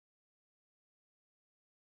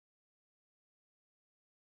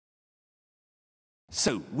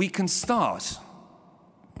So we can start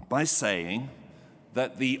by saying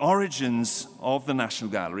that the origins of the National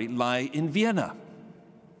Gallery lie in Vienna.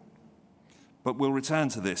 But we'll return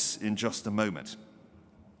to this in just a moment.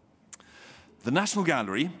 The National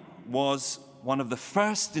Gallery was one of the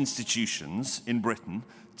first institutions in Britain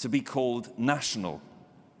to be called national.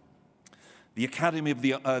 The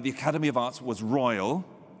Academy of Arts was royal,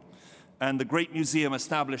 and the great museum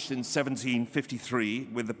established in 1753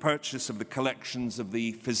 with the purchase of the collections of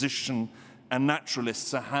the physician and naturalist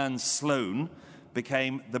Sir Hans Sloane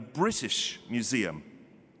became the British Museum.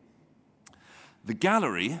 The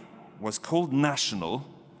gallery was called national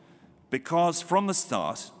because from the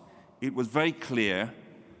start it was very clear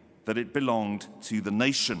that it belonged to the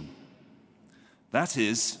nation. That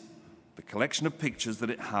is, the collection of pictures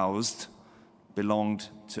that it housed belonged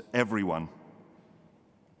to everyone.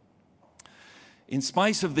 In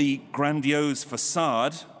spite of the grandiose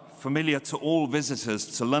facade familiar to all visitors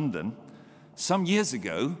to London, some years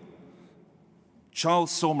ago,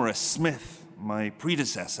 Charles Saumarez Smith, my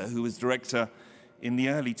predecessor, who was director in the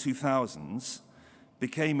early 2000s,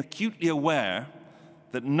 became acutely aware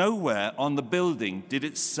that nowhere on the building did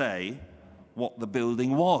it say what the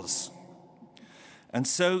building was. And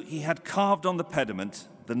so he had carved on the pediment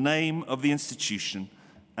the name of the institution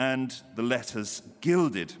and the letters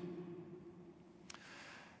gilded.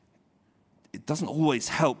 It doesn't always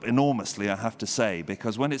help enormously, I have to say,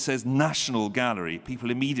 because when it says National Gallery,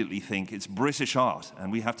 people immediately think it's British art,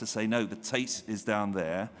 and we have to say, no, the Tate is down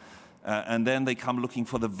there, and then they come looking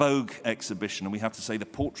for the Vogue exhibition, and we have to say the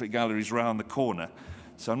Portrait Gallery is round the corner.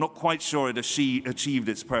 So I'm not quite sure it achieved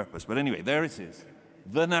its purpose, but anyway, there it is,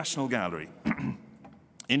 the National Gallery,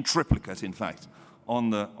 in triplicate, in fact, on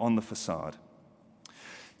the facade.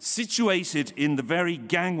 Situated in the very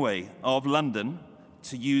gangway of London,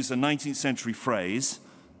 to use a 19th century phrase,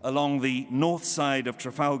 along the north side of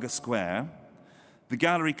Trafalgar Square, the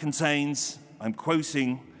gallery contains, I'm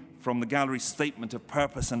quoting from the gallery's Statement of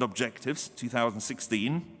Purpose and Objectives,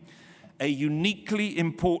 2016, a uniquely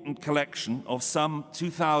important collection of some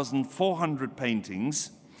 2,400 paintings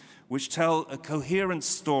which tell a coherent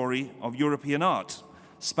story of European art,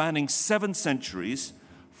 spanning 7 centuries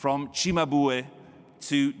from Cimabue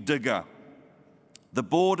to Degas. The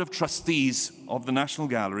Board of Trustees of the National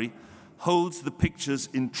Gallery holds the pictures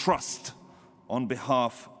in trust on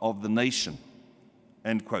behalf of the nation.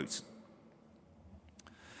 End quote.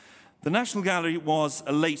 The National Gallery was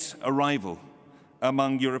a late arrival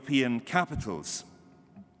among European capitals.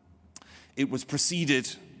 It was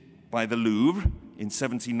preceded by the Louvre in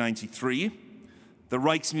 1793, the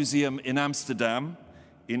Rijksmuseum in Amsterdam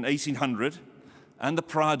in 1800, and the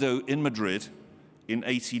Prado in Madrid in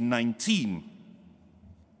 1819.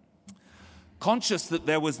 Conscious that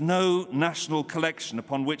there was no national collection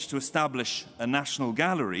upon which to establish a national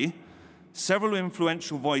gallery, several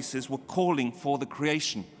influential voices were calling for the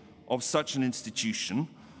creation of such an institution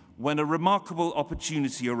when a remarkable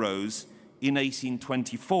opportunity arose in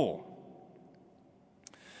 1824.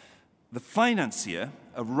 The financier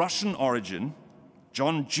of Russian origin,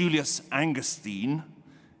 John Julius Angerstein,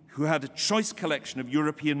 who had a choice collection of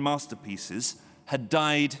European masterpieces, had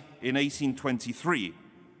died in 1823.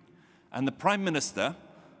 And the Prime Minister,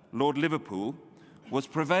 Lord Liverpool, was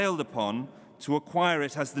prevailed upon to acquire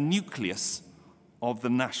it as the nucleus of the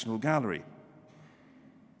National Gallery.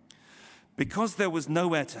 Because there was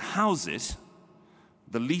nowhere to house it,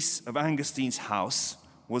 the lease of Angerstein's house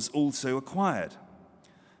was also acquired.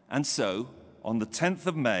 And so, on the 10th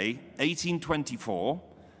of May, 1824,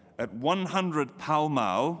 at 100 Pall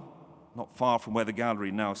Mall, not far from where the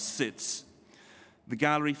gallery now sits, the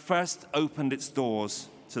gallery first opened its doors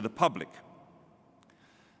to the public.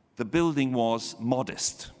 The building was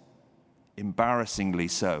modest, embarrassingly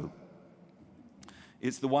so.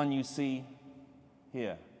 It's the one you see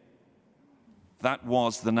here. That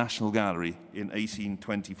was the National Gallery in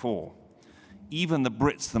 1824. Even the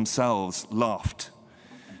Brits themselves laughed,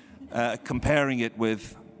 comparing it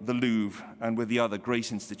with the Louvre and with the other great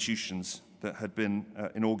institutions that had been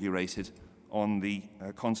inaugurated on the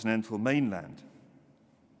continental mainland.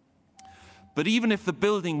 But even if the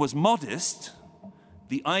building was modest,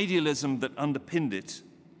 the idealism that underpinned it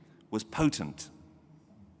was potent.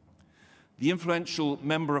 The influential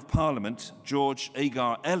Member of Parliament, George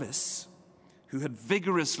Agar Ellis, who had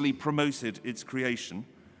vigorously promoted its creation,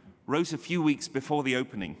 wrote a few weeks before the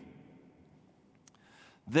opening,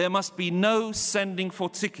 "There must be no sending for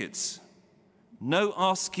tickets, no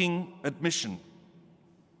asking admission,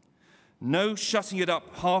 no shutting it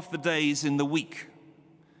up half the days in the week.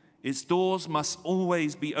 Its doors must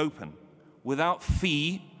always be open, without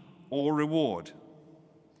fee or reward.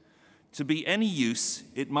 To be any use,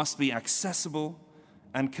 it must be accessible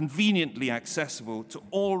and conveniently accessible to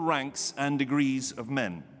all ranks and degrees of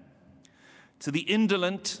men, to the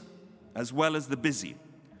indolent as well as the busy,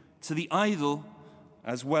 to the idle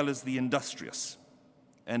as well as the industrious."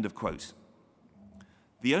 End of quote.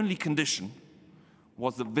 The only condition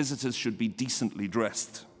was that visitors should be decently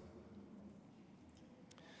dressed.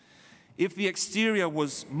 If the exterior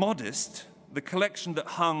was modest, the collection that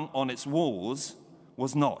hung on its walls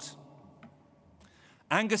was not.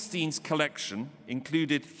 Angustein's collection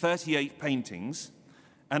included 38 paintings,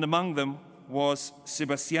 and among them was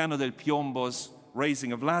Sebastiano del Piombo's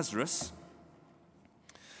Raising of Lazarus,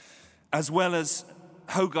 as well as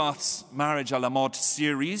Hogarth's Marriage à la Mode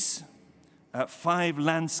series, 5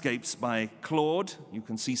 landscapes by Claude. You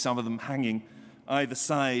can see some of them hanging either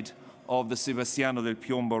side of the Sebastiano del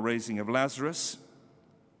Piombo Raising of Lazarus.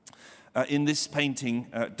 In this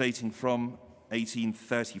painting dating from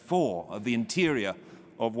 1834, of the interior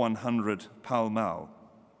of 100 Pall Mall.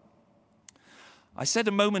 I said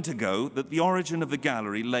a moment ago that the origin of the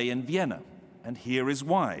gallery lay in Vienna, and here is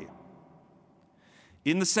why.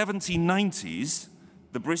 In the 1790s,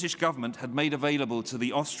 the British government had made available to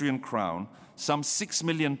the Austrian crown some £6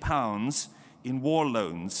 million in war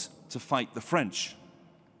loans to fight the French.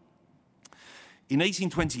 In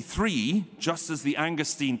 1823, just as the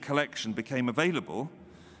Angustein collection became available,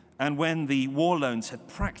 and when the war loans had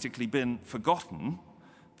practically been forgotten,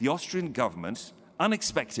 the Austrian government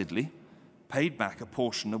unexpectedly paid back a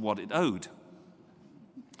portion of what it owed.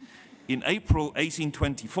 In April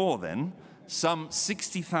 1824, then, some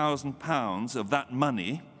 £60,000 of that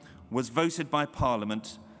money was voted by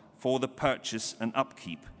Parliament for the purchase and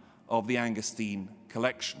upkeep of the Angustein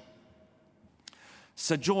collection.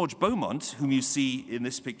 Sir George Beaumont, whom you see in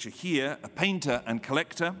this picture here, a painter and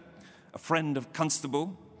collector, a friend of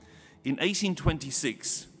Constable, in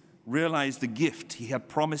 1826 realized the gift he had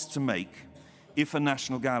promised to make if a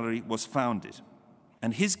National Gallery was founded.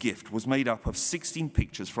 And his gift was made up of 16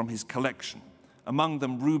 pictures from his collection, among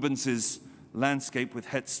them Rubens's Landscape with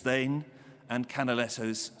Het Steen and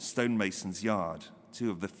Canaletto's Stonemason's Yard, 2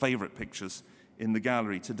 of the favorite pictures in the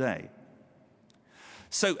gallery today.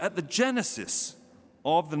 So at the genesis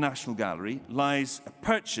of the National Gallery lies a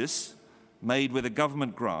purchase made with a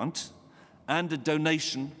government grant and a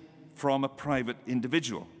donation from a private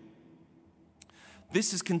individual.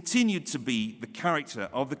 This has continued to be the character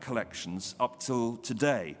of the collections up till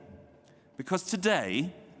today, because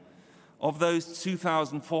today, of those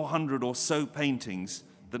 2,400 or so paintings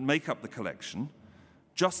that make up the collection,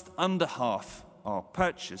 just under half are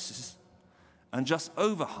purchases, and just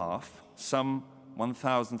over half, some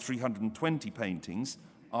 1,320 paintings,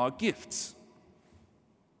 are gifts.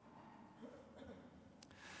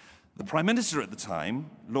 The Prime Minister at the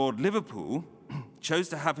time, Lord Liverpool, chose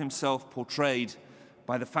to have himself portrayed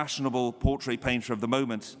by the fashionable portrait painter of the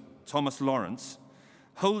moment, Thomas Lawrence,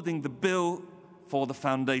 holding the bill for the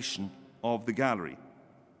foundation of the gallery.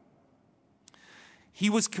 He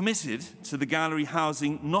was committed to the gallery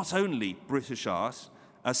housing not only British art,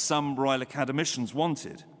 as some Royal Academicians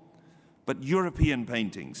wanted, but European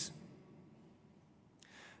paintings.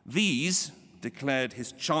 These, declared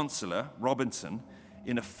his Chancellor, Robinson,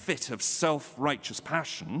 in a fit of self-righteous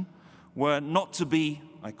passion, were not to be,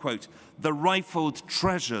 I quote, "the rifled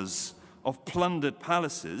treasures of plundered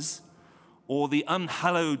palaces or the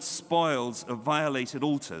unhallowed spoils of violated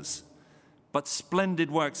altars, but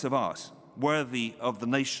splendid works of art worthy of the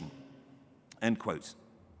nation," end quote.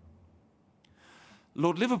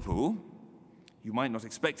 Lord Liverpool, you might not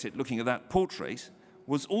expect it looking at that portrait,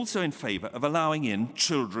 was also in favor of allowing in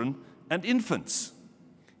children and infants,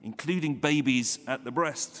 including babies at the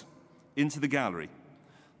breast, into the gallery.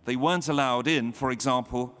 They weren't allowed in, for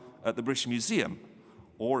example, at the British Museum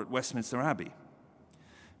or at Westminster Abbey.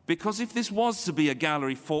 Because if this was to be a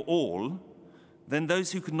gallery for all, then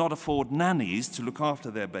those who could not afford nannies to look after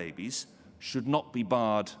their babies should not be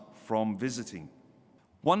barred from visiting.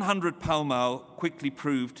 100 Pall Mall quickly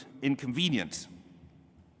proved inconvenient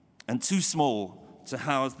and too small to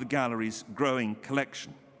house the gallery's growing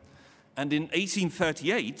collection. And in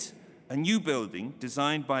 1838, a new building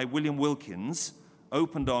designed by William Wilkins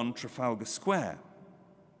opened on Trafalgar Square.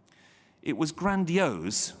 It was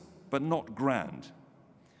grandiose, but not grand.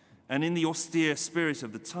 And in the austere spirit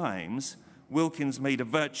of the times, Wilkins made a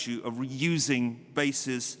virtue of reusing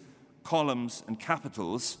bases, columns, and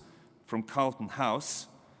capitals from Carlton House,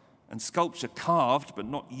 and sculpture carved but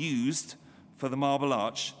not used for the Marble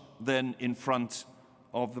Arch, then in front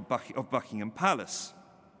of Buckingham Palace.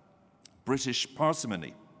 British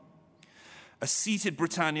parsimony. A seated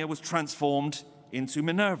Britannia was transformed into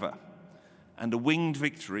Minerva, and a winged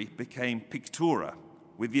Victory became Pictura,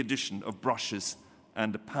 with the addition of brushes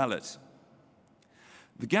and a palette.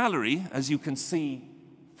 The gallery, as you can see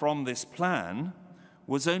from this plan,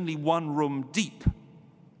 was only one room deep.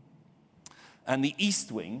 And the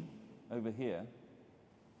east wing, over here,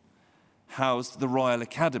 housed the Royal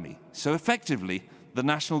Academy. So effectively, the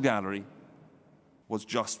National Gallery was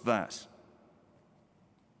just that.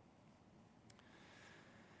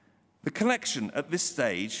 The collection at this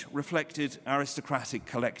stage reflected aristocratic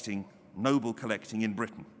collecting, noble collecting in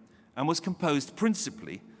Britain, and was composed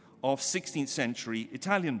principally of 16th century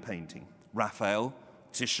Italian painting, Raphael,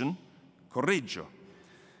 Titian, Correggio,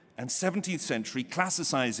 and 17th century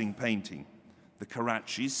classicizing painting, the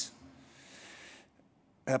Carraccis,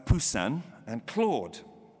 Poussin, and Claude.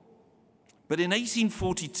 But in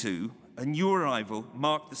 1842, a new arrival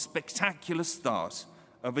marked the spectacular start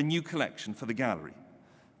of a new collection for the gallery.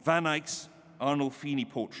 Van Eyck's Arnolfini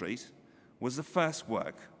portrait was the first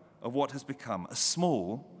work of what has become a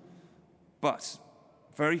small but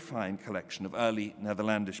very fine collection of early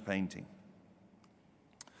Netherlandish painting.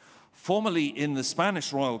 Formerly in the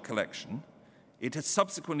Spanish Royal Collection, it had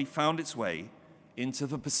subsequently found its way into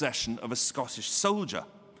the possession of a Scottish soldier,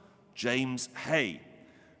 James Hay,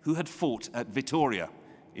 who had fought at Vitoria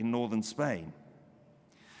in northern Spain.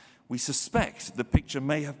 We suspect the picture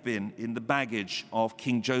may have been in the baggage of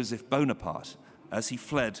King Joseph Bonaparte as he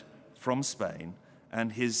fled from Spain,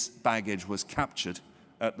 and his baggage was captured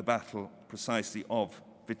at the battle precisely of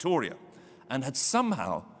Vitoria, and had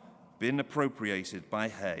somehow been appropriated by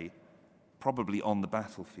Hay, probably on the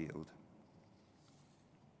battlefield.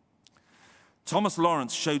 Thomas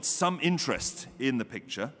Lawrence showed some interest in the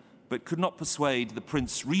picture, but could not persuade the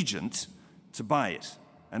Prince Regent to buy it,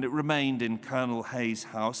 and it remained in Colonel Hay's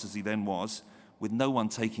house, as he then was, with no one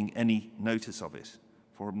taking any notice of it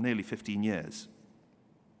for nearly 15 years.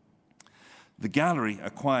 The gallery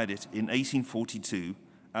acquired it in 1842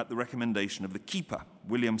 at the recommendation of the keeper,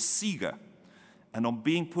 William Seeger, and on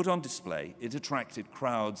being put on display, it attracted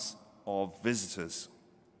crowds of visitors.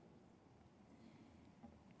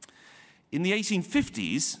 In the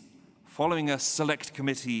 1850s, following a select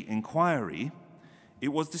committee inquiry, it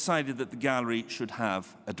was decided that the gallery should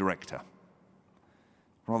have a director.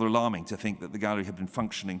 Rather alarming to think that the gallery had been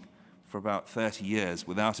functioning for about 30 years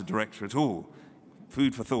without a director at all.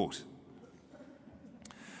 Food for thought.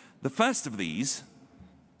 The first of these,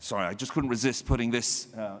 sorry, I just couldn't resist putting this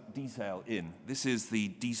detail in. This is the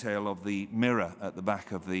detail of the mirror at the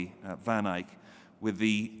back of the Van Eyck with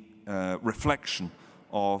the reflection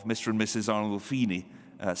of Mr. and Mrs. Arnolfini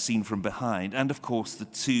seen from behind, and of course the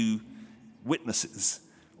two witnesses,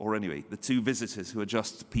 or anyway, the two visitors who are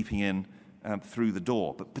just peeping in through the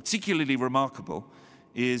door. But particularly remarkable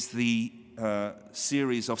is the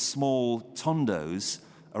series of small tondos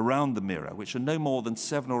around the mirror, which are no more than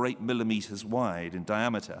 7 or 8 millimeters wide in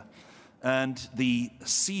diameter. And the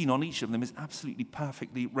scene on each of them is absolutely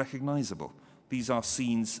perfectly recognizable. These are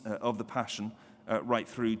scenes of the Passion right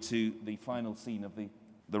through to the final scene of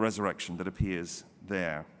the resurrection that appears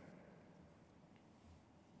there.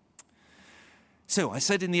 So I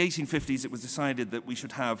said in the 1850s it was decided that we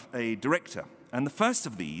should have a director. And the first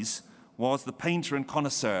of these was the painter and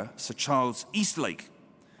connoisseur Sir Charles Eastlake,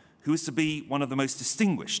 who is to be one of the most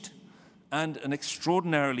distinguished and an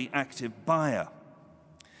extraordinarily active buyer.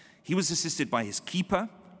 He was assisted by his keeper,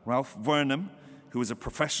 Ralph Vernham, who was a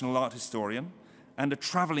professional art historian, and a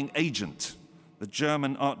traveling agent, the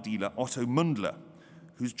German art dealer Otto Mundler,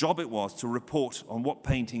 whose job it was to report on what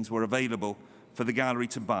paintings were available for the gallery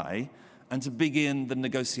to buy and to begin the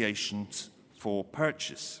negotiations for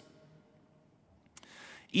purchase.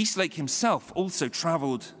 Eastlake himself also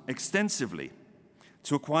traveled extensively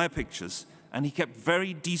to acquire pictures, and he kept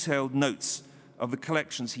very detailed notes of the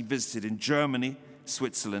collections he visited in Germany,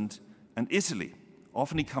 Switzerland, and Italy,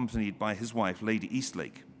 often accompanied by his wife, Lady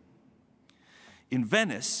Eastlake. In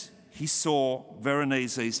Venice, he saw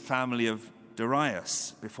Veronese's family of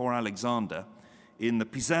Darius before Alexander in the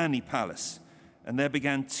Pisani Palace, and there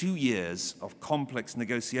began 2 years of complex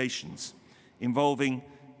negotiations involving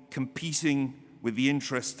competing with the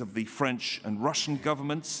interest of the French and Russian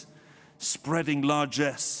governments, spreading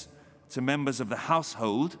largesse to members of the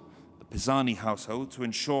household, the Pisani household, to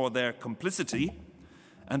ensure their complicity,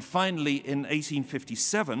 and finally, in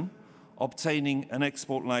 1857, obtaining an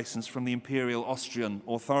export license from the Imperial Austrian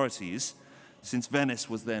authorities, since Venice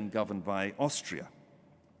was then governed by Austria.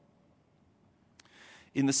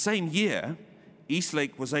 In the same year,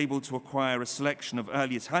 Eastlake was able to acquire a selection of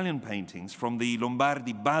early Italian paintings from the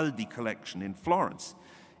Lombardi Baldi collection in Florence,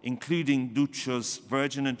 including Duccio's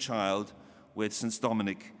Virgin and Child with St.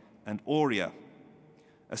 Dominic and Aurea.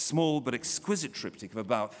 a small but exquisite triptych of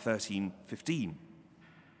about 1315.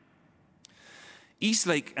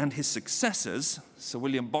 Eastlake and his successors, Sir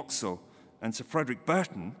William Boxall and Sir Frederick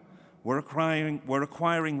Burton, were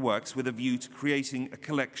acquiring works with a view to creating a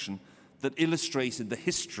collection that illustrated the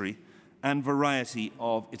history and variety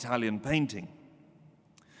of Italian painting.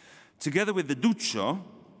 Together with the Duccio,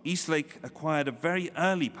 Eastlake acquired a very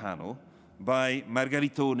early panel by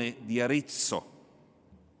Margaritone di Arezzo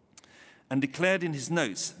and declared in his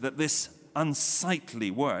notes that this unsightly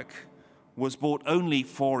work was bought only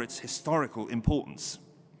for its historical importance.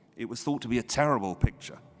 It was thought to be a terrible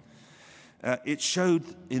picture. It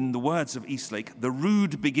showed, in the words of Eastlake, the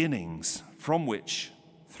rude beginnings from which,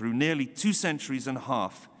 through nearly 2 centuries and a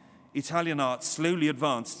half, Italian art slowly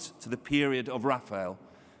advanced to the period of Raphael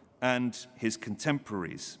and his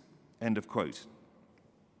contemporaries. End of quote.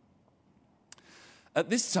 At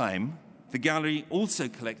this time, the gallery also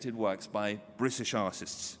collected works by British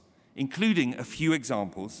artists, including a few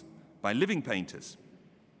examples by living painters.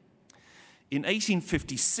 In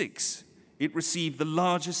 1856, it received the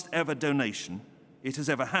largest ever donation it has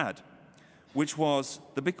ever had, which was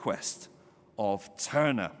the bequest of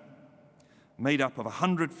Turner, made up of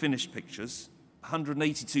 100 finished pictures,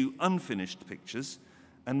 182 unfinished pictures,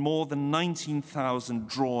 and more than 19,000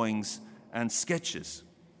 drawings and sketches.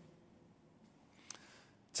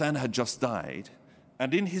 Turner had just died,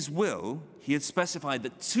 and in his will, he had specified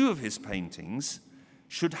that 2 of his paintings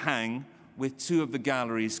should hang with 2 of the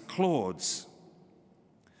gallery's Claudes,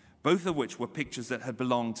 both of which were pictures that had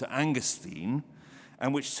belonged to Angerstein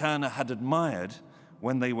and which Turner had admired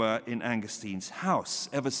when they were in Angerstein's house,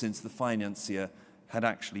 ever since the financier had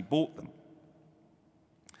actually bought them.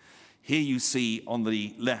 Here you see on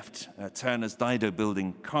the left Turner's Dido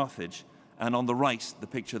building, Carthage, and on the right the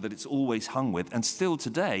picture that it's always hung with, and still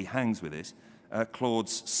today hangs with it,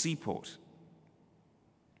 Claude's Seaport.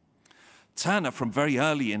 Turner, from very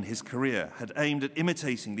early in his career, had aimed at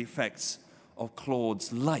imitating the effects of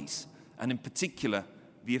Claude's light, and in particular,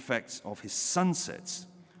 the effects of his sunsets,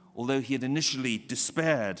 although he had initially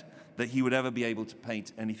despaired that he would ever be able to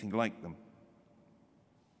paint anything like them.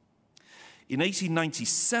 In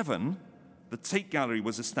 1897, the Tate Gallery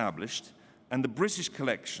was established, and the British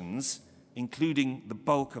collections, including the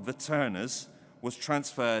bulk of the Turners, was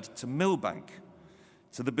transferred to Millbank,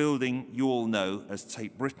 to the building you all know as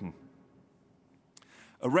Tate Britain.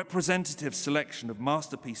 A representative selection of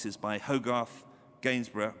masterpieces by Hogarth,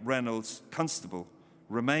 Gainsborough, Reynolds, Constable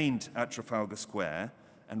remained at Trafalgar Square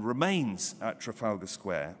and remains at Trafalgar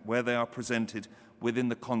Square, where they are presented within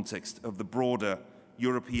the context of the broader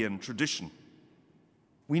European tradition.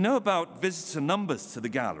 We know about visitor numbers to the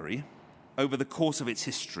gallery over the course of its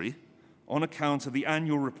history on account of the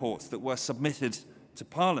annual reports that were submitted to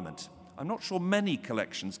Parliament. I'm not sure many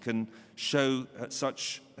collections can show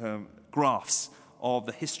such graphs of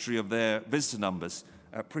the history of their visitor numbers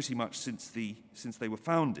pretty much since they were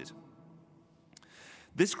founded.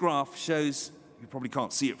 This graph shows, you probably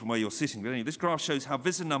can't see it from where you're sitting, but anyway, this graph shows how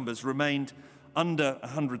visitor numbers remained under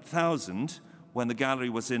 100,000 when the gallery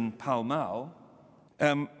was in Pall Mall.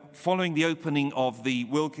 Following the opening of the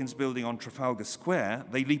Wilkins building on Trafalgar Square,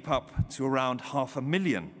 they leap up to around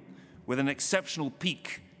 500,000, with an exceptional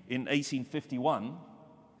peak in 1851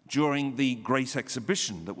 during the Great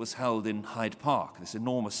Exhibition that was held in Hyde Park, this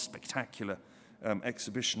enormous, spectacular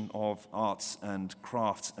exhibition of arts and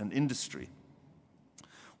crafts and industry,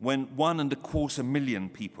 when 1.25 million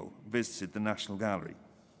people visited the National Gallery.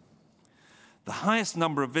 The highest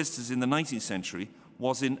number of visitors in the 19th century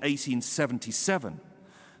was in 1877,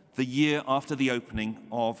 the year after the opening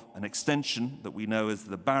of an extension that we know as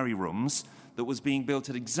the Barry Rooms that was being built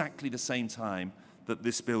at exactly the same time that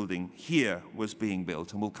this building here was being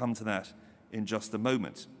built, and we'll come to that in just a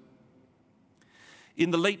moment.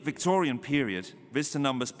 In the late Victorian period, visitor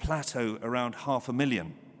numbers plateau around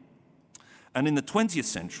 500,000. And in the 20th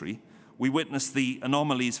century, we witnessed the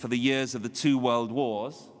anomalies for the years of the 2 world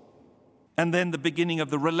wars, and then the beginning of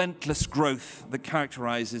the relentless growth that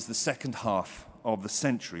characterizes the second half of the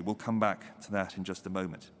century. We'll come back to that in just a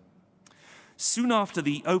moment. Soon after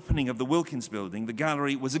the opening of the Wilkins building, the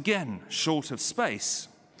gallery was again short of space,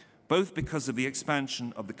 both because of the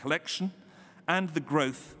expansion of the collection and the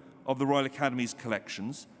growth of the Royal Academy's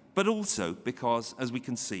collections, but also because, as we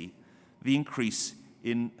can see, the increase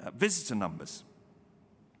in visitor numbers.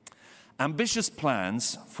 Ambitious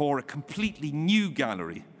plans for a completely new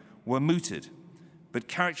gallery were mooted, but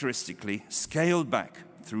characteristically scaled back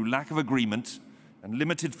through lack of agreement and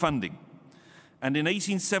limited funding. And in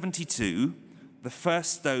 1872, the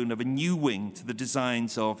first stone of a new wing to the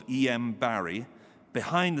designs of E.M. Barry,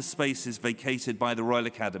 behind the spaces vacated by the Royal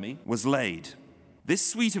Academy, was laid. This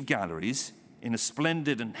suite of galleries, in a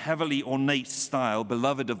splendid and heavily ornate style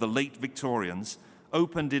beloved of the late Victorians,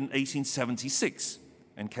 opened in 1876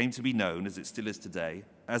 and came to be known, as it still is today,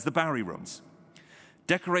 as the Barry Rooms.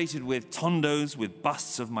 Decorated with tondos with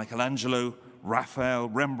busts of Michelangelo, Raphael,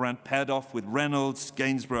 Rembrandt, paired off with Reynolds,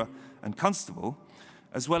 Gainsborough, and Constable,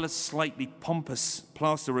 as well as slightly pompous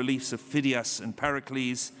plaster reliefs of Phidias and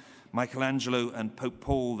Pericles, Michelangelo and Pope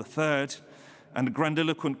Paul III, and a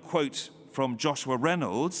grandiloquent quote from Joshua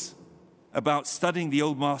Reynolds about studying the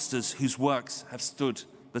old masters whose works have stood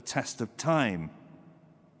the test of time.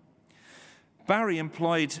 Barry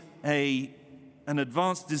employed an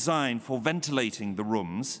advanced design for ventilating the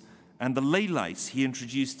rooms, and the ley lights he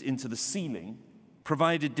introduced into the ceiling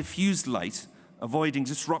provided diffused light, avoiding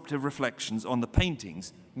disruptive reflections on the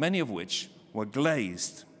paintings, many of which were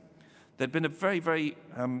glazed. There'd been a very, very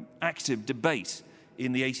active debate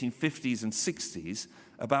in the 1850s and 60s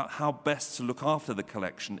about how best to look after the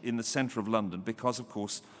collection in the centre of London, because, of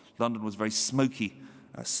course, London was a very smoky,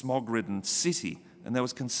 smog-ridden city, and there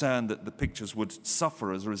was concern that the pictures would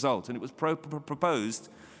suffer as a result. And it was proposed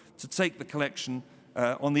to take the collection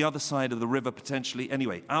on the other side of the river, potentially,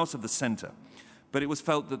 anyway, out of the centre. But it was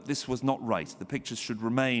felt that this was not right. The pictures should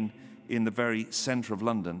remain in the very centre of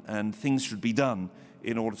London, and things should be done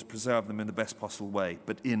in order to preserve them in the best possible way,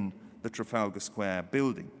 but in the Trafalgar Square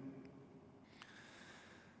building.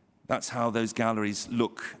 That's how those galleries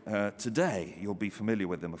look today. You'll be familiar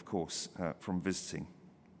with them, of course, from visiting.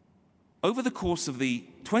 Over the course of the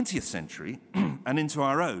 20th century and into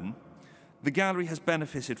our own, the gallery has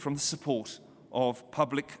benefited from the support of a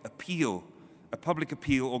public appeal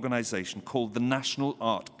organization called the National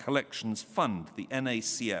Art Collections Fund, the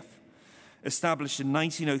NACF, established in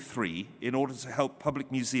 1903 in order to help public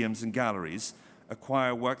museums and galleries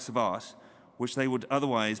acquire works of art which they would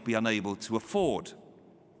otherwise be unable to afford.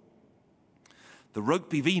 The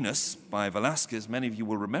Rokeby Venus by Velázquez, many of you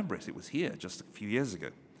will remember it, it was here just a few years ago,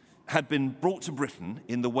 had been brought to Britain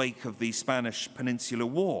in the wake of the Spanish Peninsular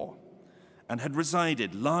War and had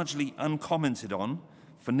resided largely uncommented on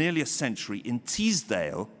for nearly a century in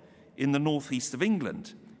Teesdale in the northeast of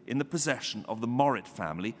England, in the possession of the Morritt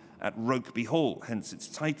family at Rokeby Hall, hence its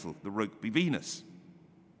title, the Rokeby Venus.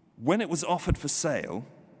 When it was offered for sale,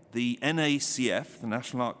 the NACF, the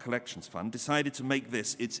National Art Collections Fund, decided to make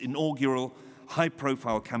this its inaugural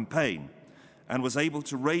high-profile campaign and was able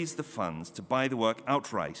to raise the funds to buy the work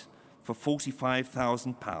outright for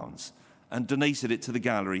 £45,000 and donated it to the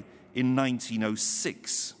gallery in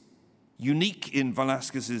 1906. Unique in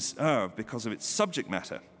Velázquez's oeuvre because of its subject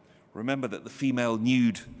matter. Remember that the female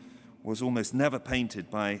nude was almost never painted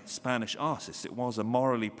by Spanish artists. It was a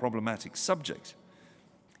morally problematic subject.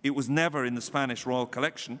 It was never in the Spanish royal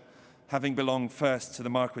collection, having belonged first to the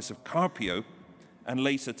Marquis of Carpio and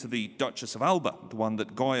later to the Duchess of Alba, the one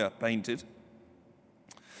that Goya painted,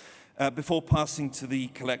 before passing to the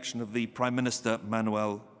collection of the Prime Minister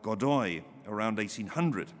Manuel Godoy around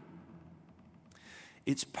 1800.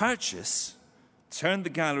 Its purchase turned the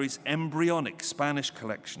gallery's embryonic Spanish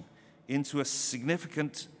collection into a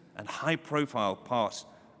significant and high-profile part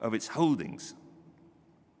of its holdings.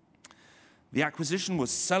 The acquisition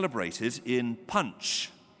was celebrated in Punch.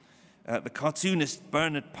 The cartoonist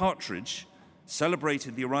Bernard Partridge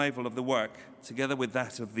celebrated the arrival of the work, together with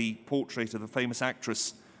that of the portrait of the famous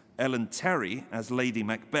actress Ellen Terry as Lady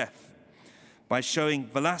Macbeth, by showing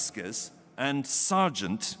Velázquez and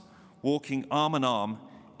Sargent walking arm in arm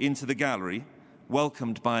into the gallery,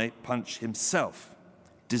 welcomed by Punch himself,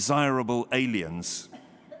 desirable aliens.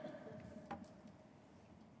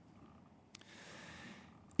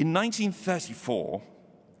 In 1934,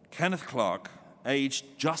 Kenneth Clark,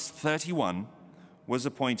 aged just 31, was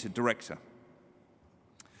appointed director.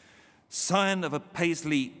 Scion of a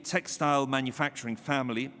Paisley textile manufacturing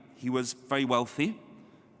family, he was very wealthy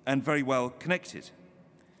and very well connected.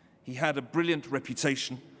 He had a brilliant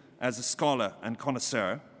reputation as a scholar and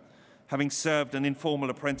connoisseur, having served an informal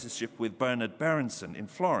apprenticeship with Bernard Berenson in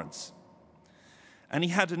Florence. And he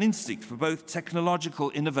had an instinct for both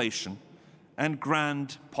technological innovation and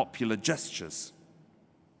grand popular gestures.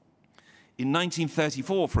 In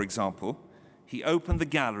 1934, for example, he opened the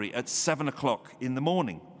gallery at 7 o'clock in the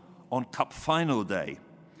morning on Cup Final Day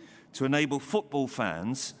to enable football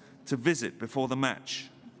fans to visit before the match.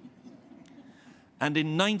 And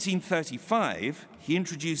in 1935, he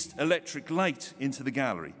introduced electric light into the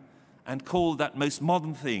gallery and called that most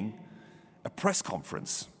modern thing a press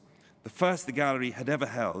conference, the first the gallery had ever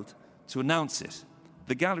held, to announce it.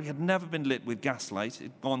 The gallery had never been lit with gaslight. It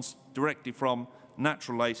had gone directly from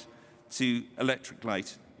natural light to electric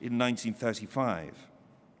light in 1935.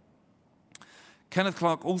 Kenneth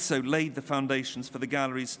Clark also laid the foundations for the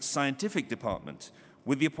gallery's scientific department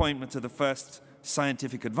with the appointment of the first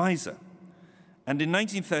scientific advisor. And in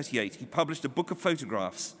 1938, he published a book of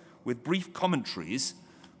photographs with brief commentaries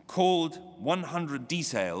called 100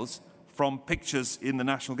 Details from Pictures in the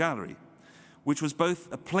National Gallery, which was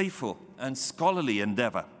both a playful and scholarly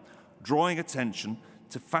endeavor, drawing attention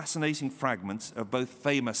to fascinating fragments of both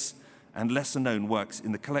famous and lesser-known works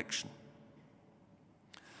in the collection.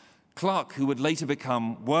 Clark, who would later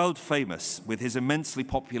become world famous with his immensely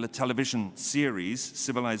popular television series,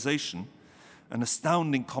 Civilization, an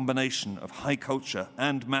astounding combination of high culture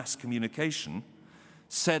and mass communication,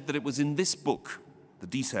 said that it was in this book, the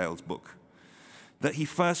Details book, that he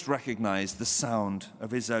first recognized the sound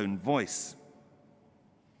of his own voice.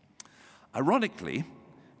 Ironically,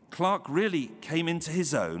 Clark really came into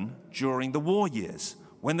his own during the war years,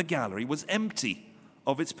 when the gallery was empty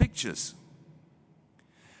of its pictures.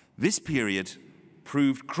 This period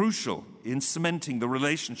proved crucial in cementing the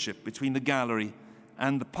relationship between the gallery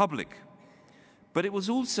and the public, but it was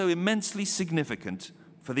also immensely significant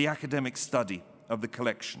for the academic study of the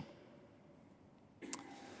collection.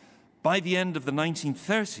 By the end of the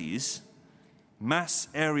 1930s, mass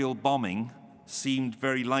aerial bombing seemed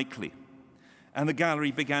very likely, and the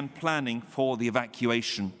gallery began planning for the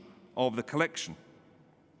evacuation of the collection.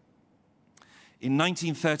 In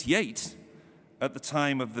 1938, at the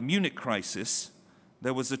time of the Munich crisis,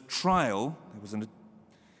 there was a trial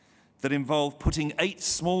that involved putting 8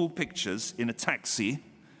 small pictures in a taxi,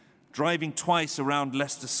 driving twice around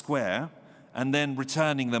Leicester Square, and then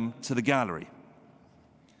returning them to the gallery.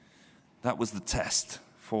 That was the test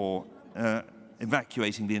for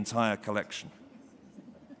evacuating the entire collection.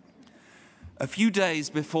 A few days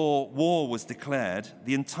before war was declared,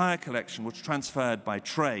 the entire collection was transferred by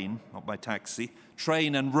train, not by taxi,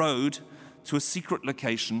 train and road, to a secret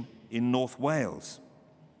location in North Wales.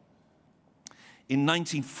 In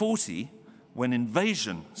 1940, when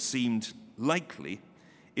invasion seemed likely,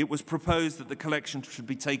 it was proposed that the collection should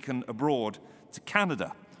be taken abroad to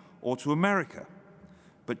Canada or to America.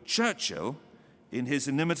 But Churchill, in his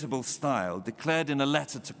inimitable style, declared in a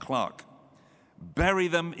letter to Clark, "Bury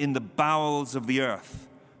them in the bowels of the earth,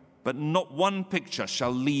 but not one picture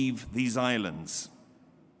shall leave these islands."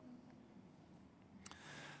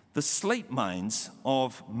 The slate mines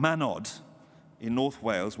of Manod in North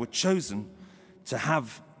Wales were chosen to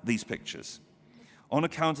have these pictures on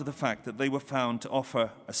account of the fact that they were found to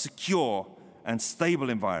offer a secure and stable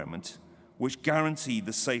environment which guaranteed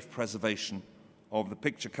the safe preservation of the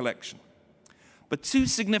picture collection. But 2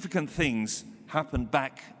 significant things happened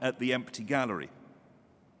back at the empty gallery.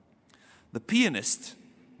 The pianist,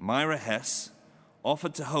 Myra Hess,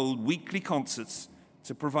 offered to hold weekly concerts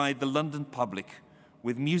to provide the London public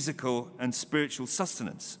with musical and spiritual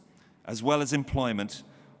sustenance, as well as employment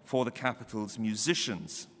for the capital's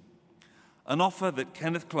musicians. An offer that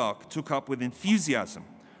Kenneth Clark took up with enthusiasm,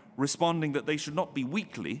 responding that they should not be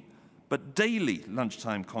weekly, but daily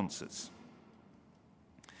lunchtime concerts.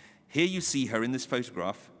 Here you see her in this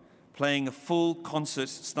photograph playing a full concert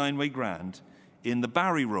Steinway Grand in the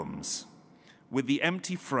Barry Rooms, with the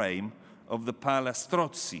empty frame of the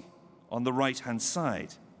Palestrozzi on the right-hand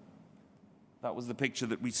side. That was the picture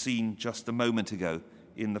that we'd seen just a moment ago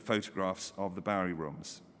in the photographs of the Barry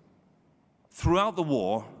Rooms. Throughout the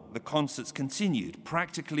war, the concerts continued,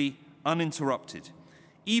 practically uninterrupted,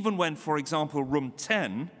 even when, for example, room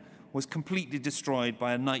 10 was completely destroyed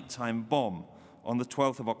by a nighttime bomb on the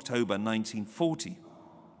 12th of October, 1940.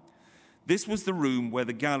 This was the room where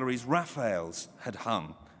the gallery's Raphaels had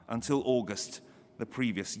hung until August the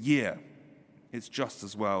previous year. It's just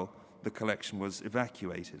as well the collection was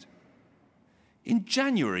evacuated. In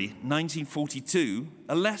January 1942,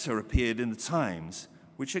 a letter appeared in the Times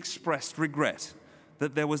which expressed regret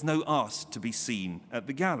that there was no art to be seen at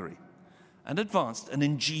the gallery and advanced an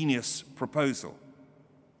ingenious proposal.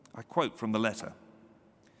 I quote from the letter: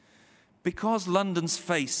 "Because London's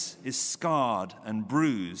face is scarred and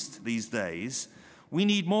bruised these days, we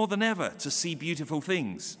need more than ever to see beautiful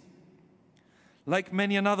things. Like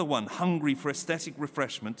many another one hungry for aesthetic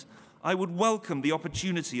refreshment, I would welcome the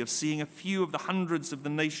opportunity of seeing a few of the hundreds of the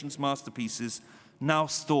nation's masterpieces now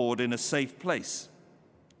stored in a safe place.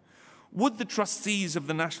 Would the trustees of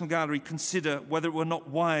the National Gallery consider whether it were not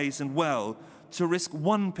wise and well to risk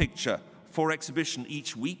one picture for exhibition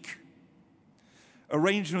each week?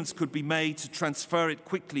 Arrangements could be made to transfer it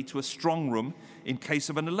quickly to a strong room in case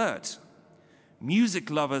of an alert. Music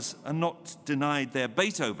lovers are not denied their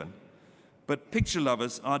Beethoven, but picture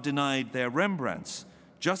lovers are denied their Rembrandts,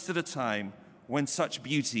 just at a time when such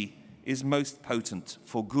beauty is most potent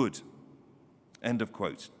for good." End of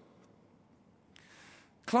quote.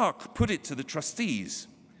 Clark put it to the trustees,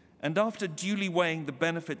 and after duly weighing the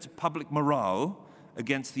benefit to public morale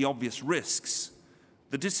against the obvious risks,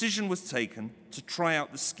 the decision was taken to try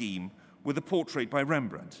out the scheme with a portrait by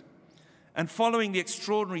Rembrandt. And following the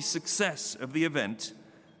extraordinary success of the event,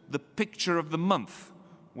 the Picture of the Month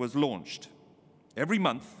was launched. Every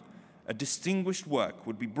month, a distinguished work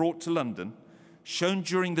would be brought to London, shown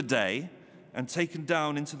during the day, and taken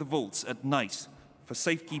down into the vaults at night for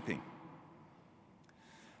safekeeping.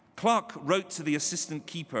 Clark wrote to the assistant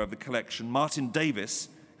keeper of the collection, Martin Davis,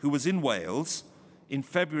 who was in Wales, in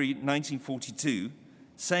February 1942,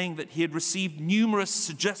 saying that he had received numerous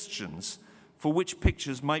suggestions for which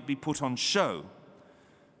pictures might be put on show,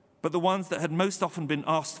 but the ones that had most often been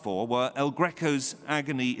asked for were El Greco's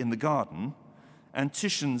Agony in the Garden and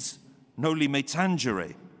Titian's Noli Me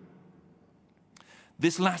Tangere.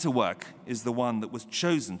 This latter work is the one that was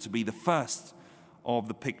chosen to be the first of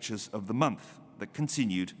the pictures of the month that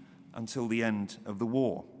continued until the end of the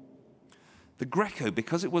war. The Greco,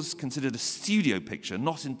 because it was considered a studio picture,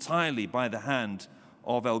 not entirely by the hand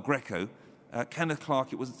of El Greco, Kenneth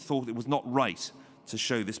Clark thought it was not right to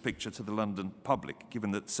show this picture to the London public,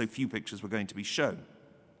 given that so few pictures were going to be shown.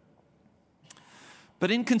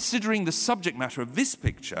 But in considering the subject matter of this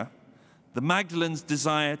picture, the Magdalene's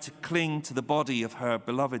desire to cling to the body of her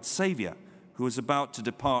beloved Saviour, who was about to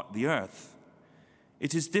depart the earth,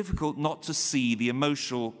 it is difficult not to see the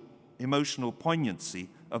emotional poignancy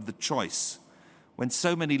of the choice when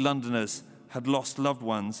so many Londoners had lost loved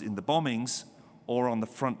ones in the bombings or on the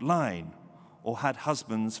front line, or had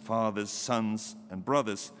husbands, fathers, sons, and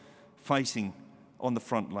brothers fighting on the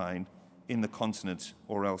front line in the continent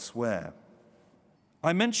or elsewhere.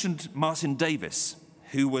 I mentioned Martin Davis,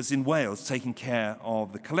 who was in Wales taking care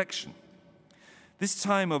of the collection. This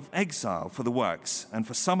time of exile for the works and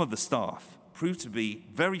for some of the staff proved to be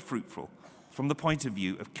very fruitful from the point of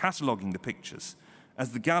view of cataloguing the pictures,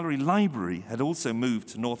 as the gallery library had also moved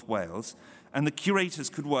to North Wales and the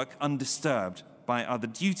curators could work undisturbed by other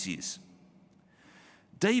duties.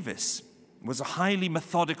 Davis was a highly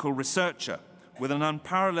methodical researcher with an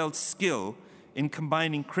unparalleled skill in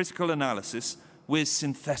combining critical analysis with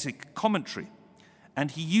synthetic commentary,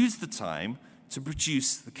 and he used the time to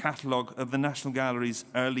produce the catalogue of the National Gallery's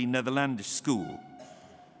early Netherlandish school,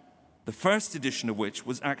 the first edition of which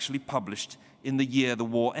was actually published in the year the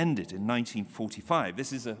war ended, in 1945.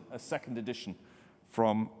 This is a second edition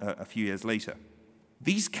from a few years later.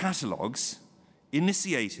 These catalogues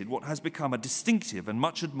initiated what has become a distinctive and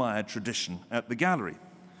much admired tradition at the gallery,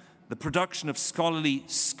 the production of scholarly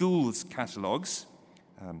schools catalogues,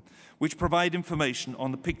 which provide information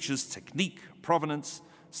on the picture's technique, provenance,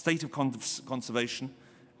 state of conservation,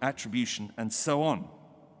 attribution, and so on.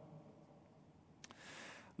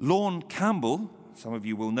 Lorne Campbell, some of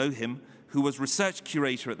you will know him, who was research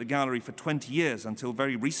curator at the gallery for 20 years until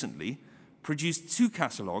very recently, produced two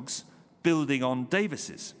catalogues building on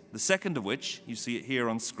Davis's, the second of which, you see it here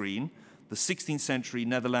on screen, the 16th century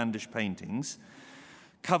Netherlandish paintings,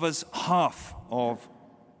 covers half of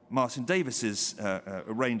Martin Davis's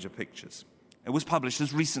range of pictures. It was published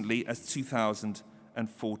as recently as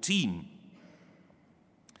 2014.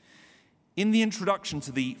 In the introduction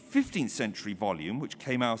to the 15th century volume, which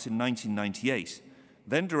came out in 1998,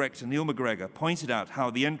 then director Neil McGregor pointed out how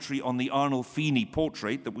the entry on the Arnolfini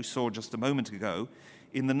portrait that we saw just a moment ago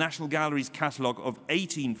in the National Gallery's catalogue of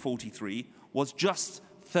 1843 was just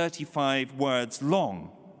 35 words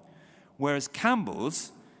long, whereas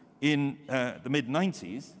Campbell's in the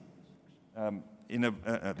mid-90s, in the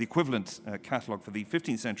equivalent catalogue for the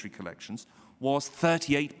 15th century collections, was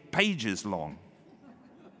 38 pages long.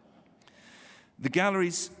 The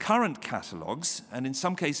gallery's current catalogues, and in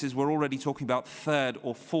some cases we're already talking about third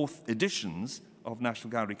or fourth editions of National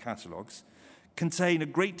Gallery catalogues, contain a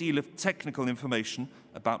great deal of technical information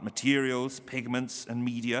about materials, pigments, and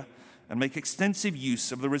media, and make extensive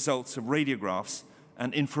use of the results of radiographs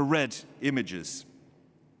and infrared images.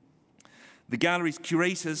 The gallery's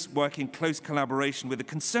curators work in close collaboration with the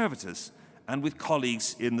conservators and with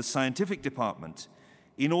colleagues in the scientific department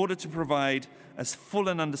in order to provide as full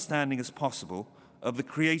an understanding as possible of the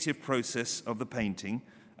creative process of the painting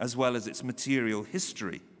as well as its material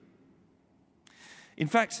history. In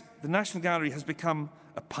fact, the National Gallery has become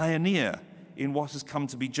a pioneer in what has come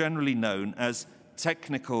to be generally known as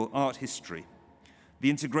technical art history, the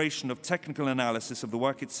integration of technical analysis of the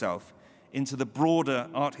work itself into the broader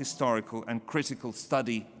art historical and critical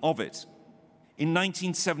study of it. In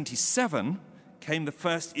 1977 came the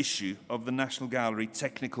first issue of the National Gallery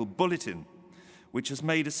Technical Bulletin, which has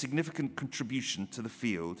made a significant contribution to the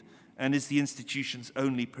field and is the institution's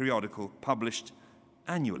only periodical published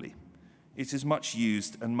annually. it is much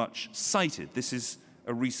used and much cited. This is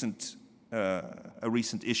a recent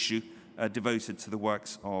issue devoted to the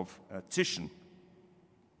works of Titian.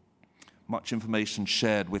 Much information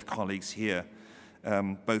shared with colleagues here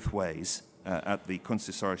both ways at the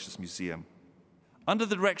Kunsthistorisches Museum. Under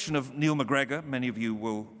the direction of Neil MacGregor, many of you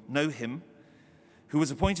will know him, who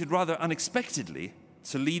was appointed rather unexpectedly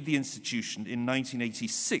to lead the institution in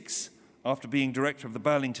 1986 after being director of the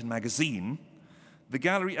Burlington magazine, the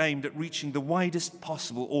gallery aimed at reaching the widest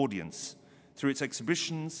possible audience through its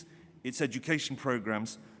exhibitions, its education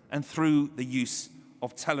programs, and through the use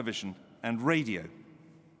of television and radio.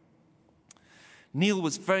 Neil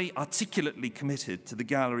was very articulately committed to the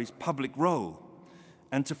gallery's public role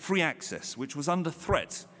and to free access, which was under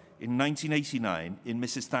threat in 1989 in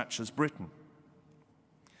Mrs. Thatcher's Britain.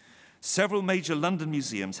 Several major London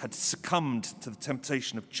museums had succumbed to the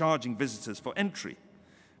temptation of charging visitors for entry,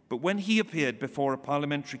 but when he appeared before a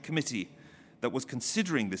parliamentary committee that was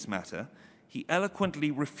considering this matter, he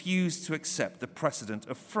eloquently refused to accept the precedent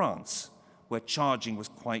of France, where charging was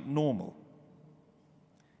quite normal.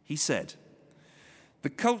 He said, "The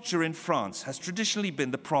culture in France has traditionally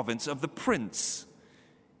been the province of the prince.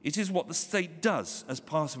 It is what the state does as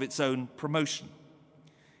part of its own promotion.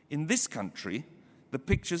 In this country, the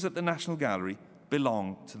pictures at the National Gallery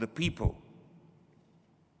belong to the people."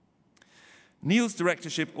 Neil's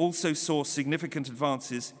directorship also saw significant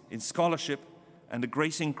advances in scholarship and a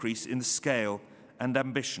great increase in the scale and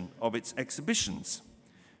ambition of its exhibitions,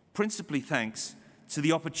 principally thanks to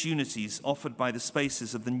the opportunities offered by the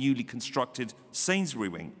spaces of the newly constructed Sainsbury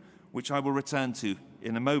Wing, which I will return to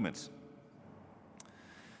in a moment.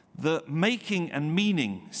 The Making and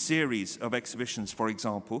Meaning series of exhibitions, for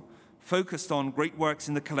example, focused on great works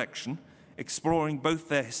in the collection, exploring both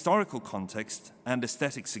their historical context and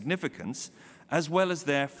aesthetic significance, as well as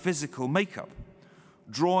their physical makeup,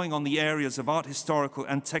 drawing on the areas of art historical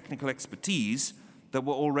and technical expertise that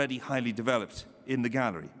were already highly developed in the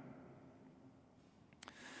gallery.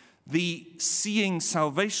 The Seeing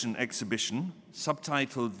Salvation exhibition,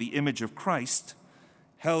 subtitled The Image of Christ,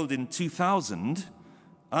 held in 2000,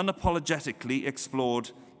 unapologetically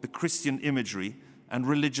explored the Christian imagery and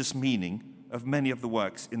religious meaning of many of the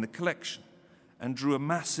works in the collection and drew a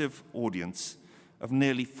massive audience of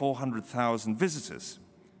nearly 400,000 visitors,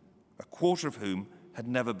 a quarter of whom had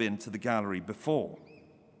never been to the gallery before.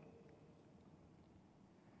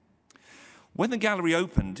 When the gallery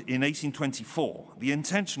opened in 1824, the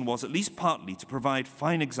intention was at least partly to provide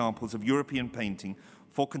fine examples of European painting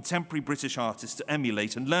for contemporary British artists to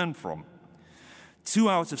emulate and learn from. 2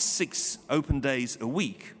 out of 6 open days a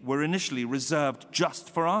week were initially reserved just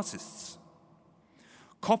for artists.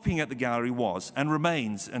 Copying at the gallery was and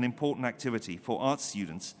remains an important activity for art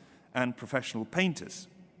students and professional painters.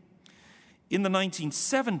 In the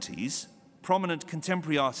 1970s, prominent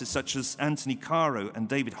contemporary artists such as Anthony Caro and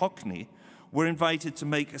David Hockney were invited to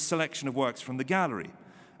make a selection of works from the gallery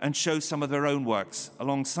and show some of their own works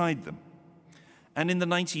alongside them. And in the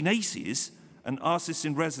 1980s, an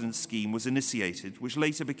artist-in-residence scheme was initiated, which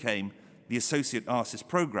later became the Associate Artist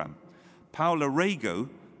Program. Paula Rego,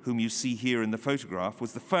 whom you see here in the photograph,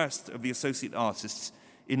 was the first of the associate artists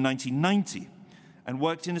in 1990 and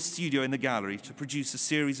worked in a studio in the gallery to produce a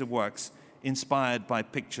series of works inspired by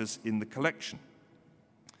pictures in the collection.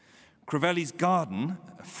 Crivelli's Garden,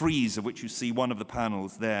 a frieze of which you see one of the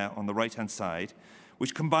panels there on the right-hand side,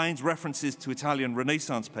 which combines references to Italian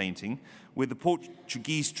Renaissance painting with the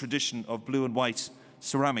Portuguese tradition of blue and white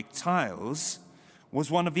ceramic tiles, was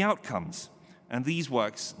one of the outcomes, and these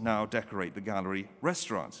works now decorate the gallery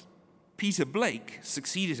restaurant. Peter Blake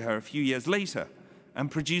succeeded her a few years later and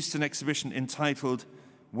produced an exhibition entitled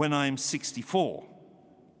When I'm 64,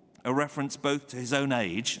 a reference both to his own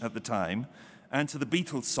age at the time and to the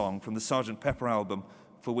Beatles song from the Sgt. Pepper album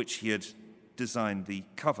for which he had designed the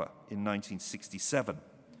cover in 1967.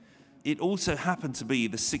 It also happened to be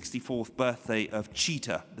the 64th birthday of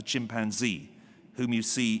Cheetah, the chimpanzee, whom you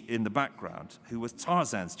see in the background, who was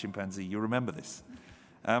Tarzan's chimpanzee. You remember this.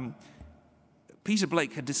 Peter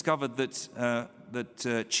Blake had discovered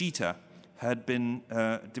that Cheetah had been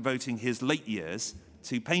devoting his late years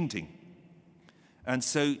to painting. And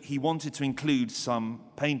so he wanted to include some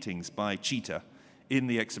paintings by Cheetah in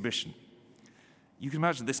the exhibition. You can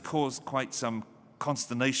imagine this caused quite some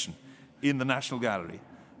consternation in the National Gallery.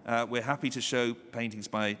 We're happy to show paintings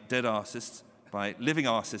by dead artists, by living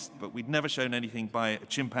artists, but we'd never shown anything by a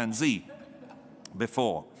chimpanzee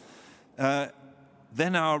before.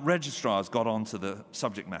 Then our registrars got onto the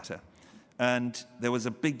subject matter, and there was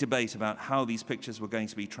a big debate about how these pictures were going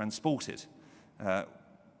to be transported.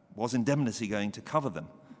 Was indemnity going to cover them?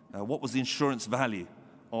 What was the insurance value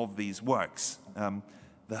of these works.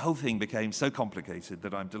 The whole thing became so complicated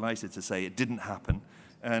that I'm delighted to say it didn't happen,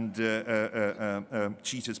 and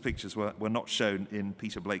Cheetah's pictures were not shown in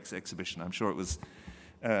Peter Blake's exhibition. I'm sure it was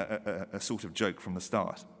a sort of joke from the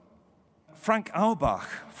start. Frank Auerbach,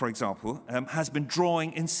 for example, has been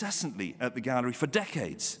drawing incessantly at the gallery for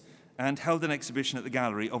decades and held an exhibition at the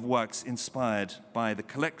gallery of works inspired by the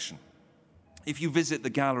collection. If you visit the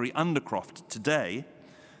gallery Undercroft today,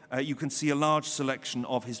 you can see a large selection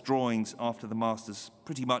of his drawings after the masters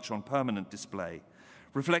pretty much on permanent display,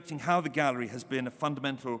 reflecting how the gallery has been a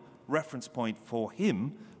fundamental reference point for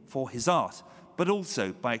him, for his art, but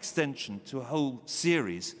also, by extension, to a whole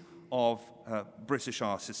series of British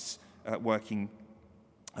artists working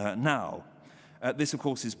now. This, of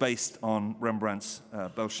course, is based on Rembrandt's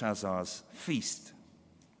Belshazzar's Feast.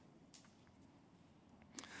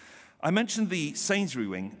 I mentioned the Sainsbury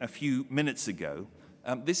wing a few minutes ago.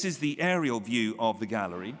 This is the aerial view of the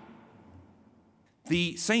gallery.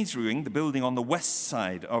 The Sainsbury wing, the building on the west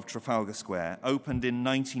side of Trafalgar Square, opened in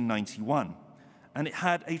 1991, and it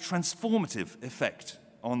had a transformative effect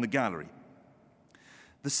on the gallery.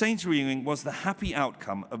 The Sainsbury wing was the happy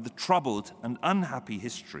outcome of the troubled and unhappy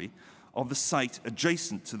history of the site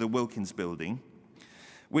adjacent to the Wilkins building,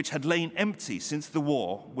 which had lain empty since the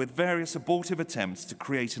war, with various abortive attempts to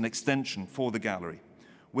create an extension for the gallery,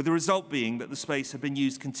 with the result being that the space had been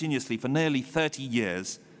used continuously for nearly 30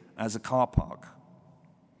 years as a car park.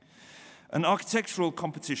 An architectural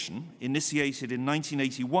competition, initiated in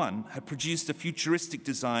 1981, had produced a futuristic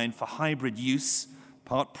design for hybrid use,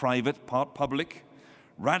 part private, part public,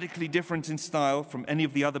 radically different in style from any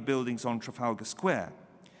of the other buildings on Trafalgar Square.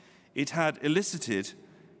 It had elicited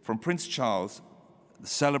from Prince Charles the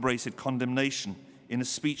celebrated condemnation in a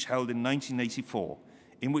speech held in 1984,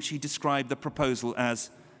 in which he described the proposal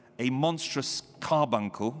as a monstrous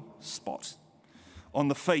carbuncle spot on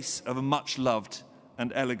the face of a much-loved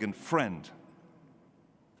and elegant friend.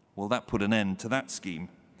 Well, that put an end to that scheme.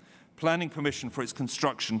 Planning permission for its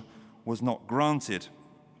construction was not granted.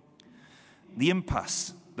 The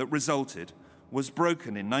impasse that resulted was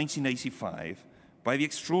broken in 1985 by the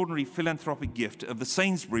extraordinary philanthropic gift of the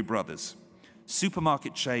Sainsbury brothers,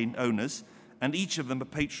 supermarket chain owners, and each of them a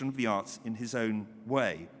patron of the arts in his own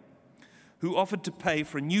way, who offered to pay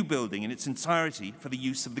for a new building in its entirety for the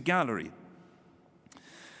use of the gallery.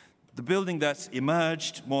 The building that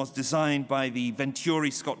emerged was designed by the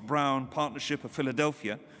Venturi-Scott Brown Partnership of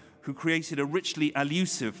Philadelphia, who created a richly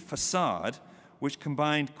allusive facade which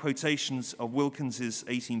combined quotations of Wilkins's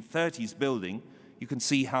 1830s building. You can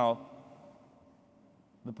see how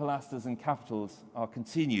the pilasters and capitals are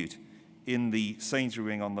continued in the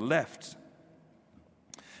Sainsbury wing on the left,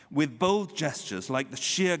 with bold gestures like the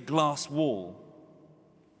sheer glass wall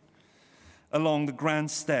along the grand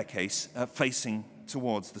staircase facing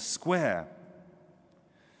towards the square.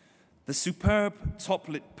 The superb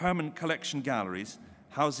top-lit permanent collection galleries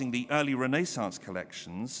housing the early Renaissance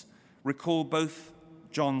collections recall both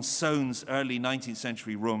John Soane's early 19th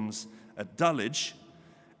century rooms at Dulwich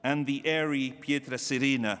and the airy pietra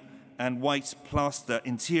serena and white plaster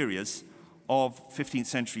interiors of 15th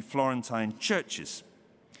century Florentine churches.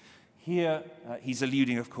 Here he's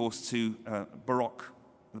alluding, of course, to Baroque,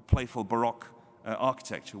 the playful Baroque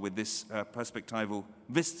architecture with this perspectival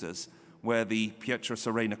vistas where the pietra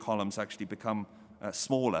serena columns actually become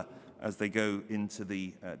smaller as they go into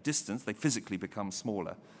the distance. They physically become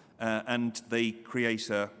smaller. And they create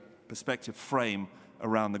a perspective frame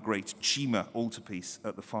around the great Cima altarpiece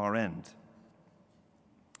at the far end.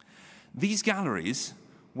 These galleries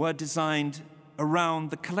were designed around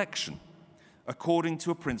the collection, according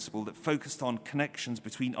to a principle that focused on connections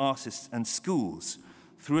between artists and schools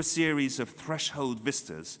through a series of threshold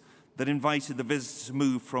vistas that invited the visitor to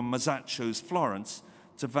move from Masaccio's Florence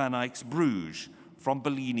to Van Eyck's Bruges, from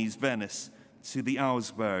Bellini's Venice to the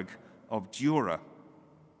Augsburg of Dürer.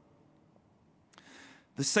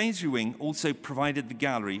 The Sainsbury wing also provided the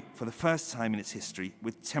gallery, for the first time in its history,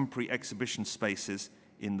 with temporary exhibition spaces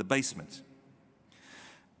in the basement.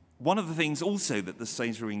 One of the things also that the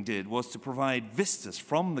Sainsbury wing did was to provide vistas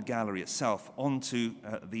from the gallery itself onto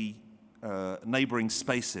the neighboring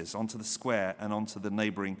spaces, onto the square and onto the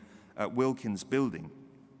neighboring Wilkins building.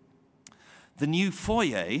 The new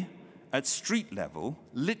foyer at street level,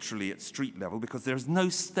 literally at street level, because there is no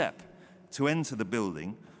step to enter the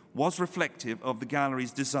building, was reflective of the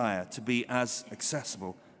gallery's desire to be as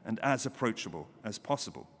accessible and as approachable as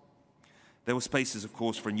possible. There were spaces, of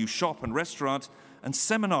course, for a new shop and restaurant and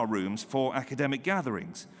seminar rooms for academic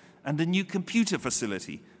gatherings, and a new computer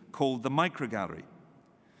facility called the Microgallery.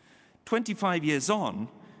 25 years on,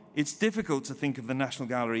 it's difficult to think of the National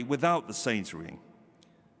Gallery without the Sainsbury wing.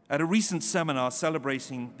 At a recent seminar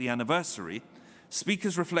celebrating the anniversary,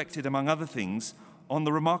 speakers reflected, among other things, on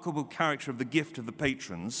the remarkable character of the gift of the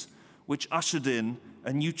patrons, which ushered in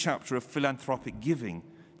a new chapter of philanthropic giving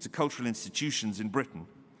to cultural institutions in Britain,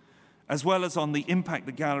 as well as on the impact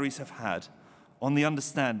the galleries have had on the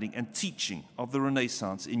understanding and teaching of the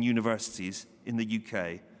Renaissance in universities in the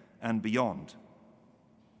UK and beyond.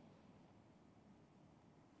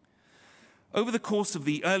 Over the course of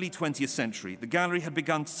the early 20th century, the gallery had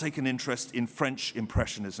begun to take an interest in French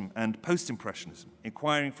Impressionism and Post-Impressionism,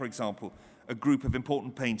 acquiring, for example, a group of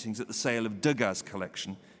important paintings at the sale of Degas'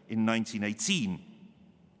 collection in 1918.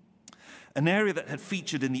 An area that had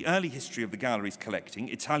featured in the early history of the gallery's collecting,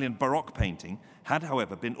 Italian Baroque painting, had,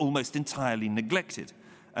 however, been almost entirely neglected,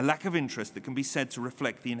 a lack of interest that can be said to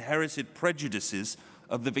reflect the inherited prejudices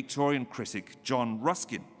of the Victorian critic John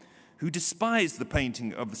Ruskin, who despised the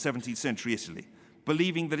painting of the 17th century Italy,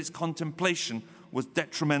 believing that its contemplation was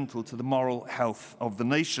detrimental to the moral health of the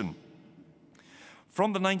nation.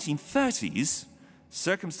 From the 1930s,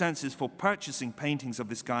 circumstances for purchasing paintings of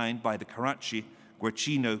this kind by the Carracci,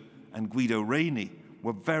 Guercino, and Guido Reni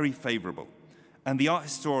were very favorable, and the art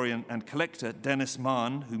historian and collector Dennis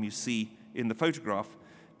Mahn, whom you see in the photograph,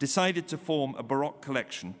 decided to form a Baroque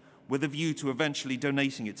collection with a view to eventually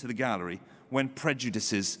donating it to the gallery when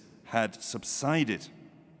prejudices had subsided.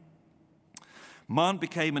 Mahn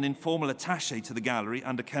became an informal attaché to the gallery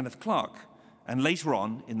under Kenneth Clark, and later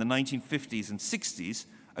on, in the 1950s and 60s,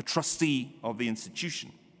 a trustee of the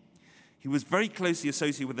institution. He was very closely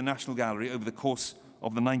associated with the National Gallery over the course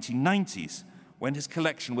of the 1990s, when his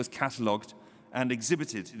collection was catalogued and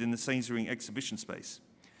exhibited in the Sainsbury exhibition space.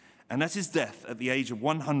 And at his death at the age of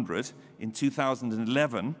 100 in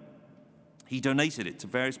 2011, he donated it to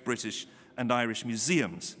various British and Irish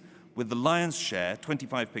museums, with the lion's share,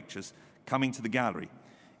 25 pictures, coming to the gallery,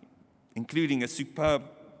 including a superb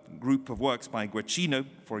group of works by Guercino,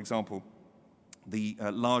 for example, the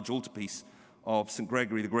large altarpiece of St.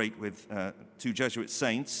 Gregory the Great with two Jesuit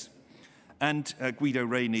saints, and Guido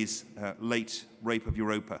Reni's late Rape of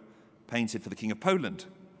Europa, painted for the King of Poland.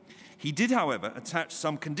 He did, however, attach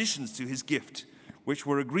some conditions to his gift, which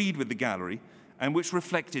were agreed with the gallery and which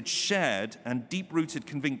reflected shared and deep-rooted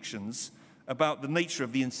convictions about the nature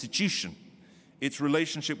of the institution, its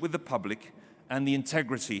relationship with the public, and the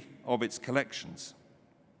integrity of its collections.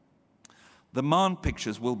 The Mahn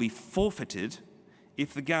pictures will be forfeited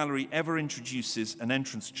if the gallery ever introduces an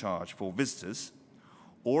entrance charge for visitors,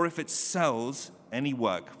 or if it sells any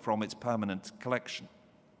work from its permanent collection.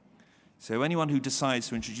 So anyone who decides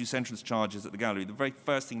to introduce entrance charges at the gallery, the very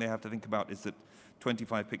first thing they have to think about is that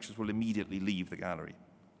 25 pictures will immediately leave the gallery.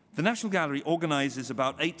 The National Gallery organizes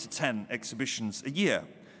about 8 to 10 exhibitions a year.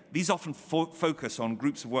 These often focus on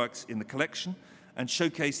groups of works in the collection and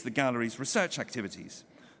showcase the gallery's research activities.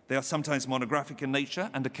 They are sometimes monographic in nature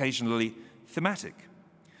and occasionally thematic.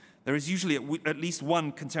 There is usually at least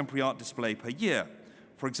one contemporary art display per year,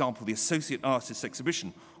 for example, the Associate Artists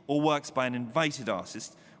Exhibition, or works by an invited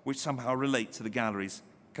artist which somehow relate to the gallery's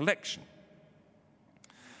collection.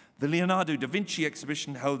 The Leonardo da Vinci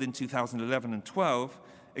exhibition, held in 2011 and 12,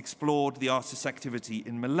 explored the artist's activity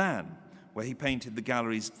in Milan, where he painted the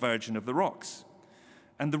gallery's Virgin of the Rocks.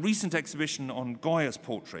 And the recent exhibition on Goya's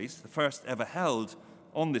portraits, the first ever held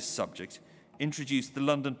on this subject, introduced the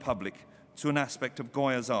London public to an aspect of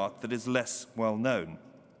Goya's art that is less well known.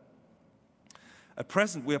 At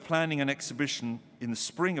present, we are planning an exhibition in the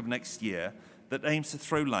spring of next year that aims to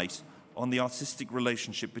throw light on the artistic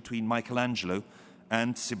relationship between Michelangelo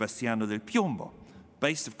and Sebastiano del Piombo,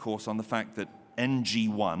 based, of course, on the fact that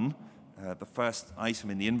NG1, the first item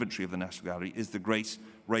in the inventory of the National Gallery, is the great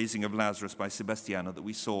raising of Lazarus by Sebastiano that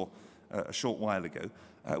we saw a short while ago,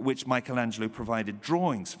 which Michelangelo provided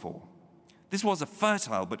drawings for. This was a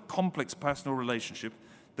fertile but complex personal relationship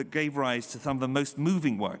that gave rise to some of the most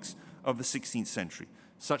moving works of the 16th century,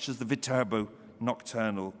 such as the Viterbo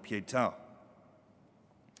Nocturnal Pietà.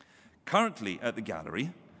 Currently at the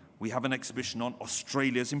gallery, we have an exhibition on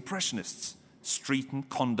Australia's Impressionists, Streeton,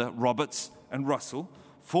 Conda, Roberts, and Russell,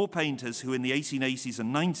 four painters who in the 1880s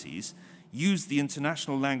and 90s used the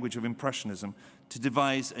international language of Impressionism to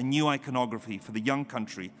devise a new iconography for the young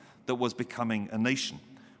country that was becoming a nation,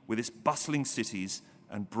 with its bustling cities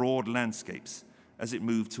and broad landscapes as it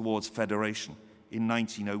moved towards federation in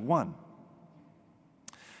 1901.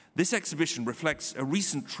 This exhibition reflects a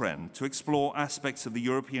recent trend to explore aspects of the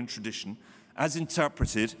European tradition as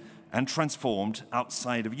interpreted and transformed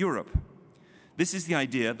outside of Europe. This is the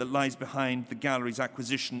idea that lies behind the gallery's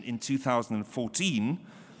acquisition in 2014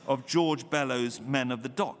 of George Bellow's Men of the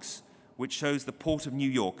Docks, which shows the port of New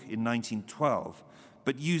York in 1912,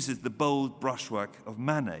 but uses the bold brushwork of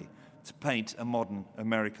Manet to paint a modern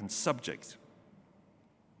American subject.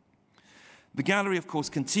 The gallery, of course,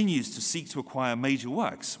 continues to seek to acquire major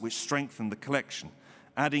works which strengthen the collection,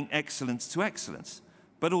 adding excellence to excellence,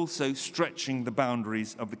 but also stretching the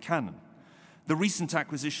boundaries of the canon. The recent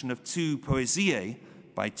acquisition of 2 Poesiae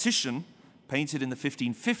by Titian, painted in the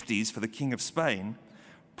 1550s for the King of Spain,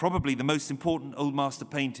 probably the most important Old Master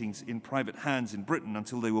paintings in private hands in Britain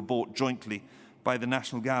until they were bought jointly by the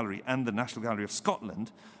National Gallery and the National Gallery of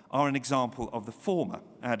Scotland, are an example of the former,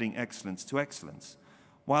 adding excellence to excellence.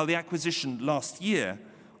 While the acquisition last year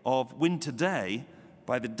of Winter Day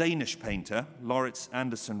by the Danish painter Lauritz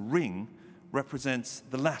Andersen Ring represents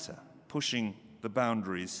the latter, pushing the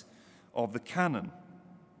boundaries of the canon.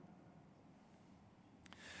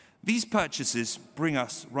 These purchases bring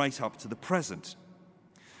us right up to the present.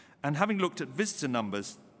 And having looked at visitor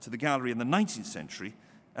numbers to the gallery in the 19th century,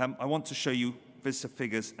 I want to show you visitor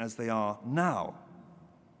figures as they are now.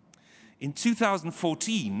 In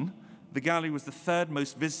 2014, the gallery was the 3rd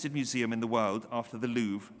most visited museum in the world after the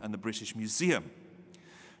Louvre and the British Museum.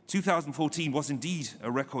 2014 was indeed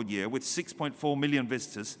a record year with 6.4 million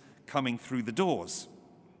visitors coming through the doors.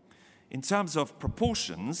 In terms of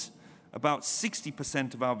proportions, about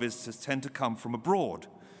 60% of our visitors tend to come from abroad,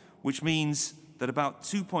 which means that about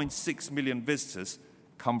 2.6 million visitors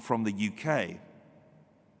come from the UK.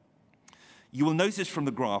 You will notice from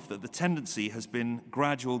the graph that the tendency has been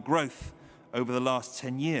gradual growth over the last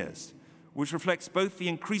 10 years, which reflects both the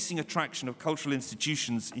increasing attraction of cultural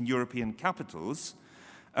institutions in European capitals,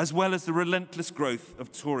 as well as the relentless growth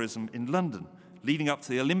of tourism in London, leading up to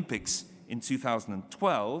the Olympics in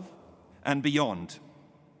 2012 and beyond.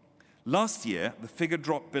 Last year, the figure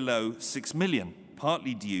dropped below 6 million,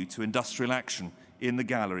 partly due to industrial action in the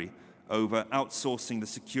gallery over outsourcing the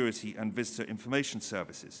security and visitor information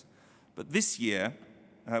services. But this year,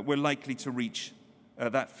 we're likely to reach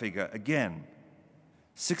that figure again.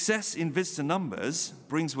 Success in visitor numbers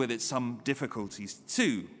brings with it some difficulties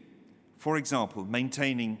too. For example,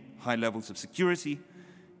 maintaining high levels of security,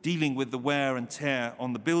 dealing with the wear and tear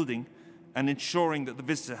on the building, and ensuring that the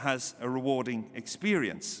visitor has a rewarding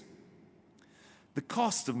experience. The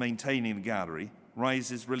cost of maintaining the gallery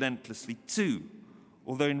rises relentlessly too,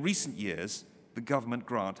 although in recent years the government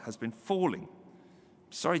grant has been falling.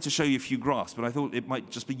 Sorry to show you a few graphs, but I thought it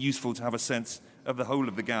might just be useful to have a sense of the whole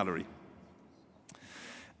of the gallery.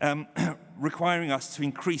 Requiring us to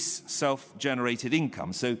increase self-generated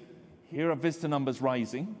income. So here are visitor numbers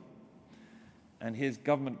rising, and here's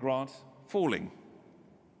government grant falling.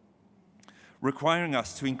 Requiring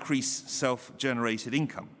us to increase self-generated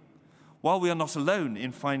income. While we are not alone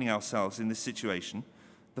in finding ourselves in this situation,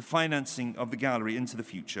 the financing of the gallery into the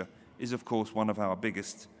future is, of course, one of our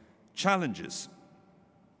biggest challenges.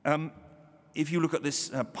 If you look at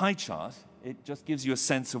this pie chart, it just gives you a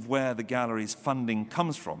sense of where the gallery's funding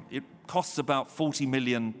comes from. It costs about £40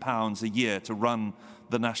 million a year to run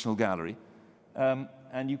the National Gallery.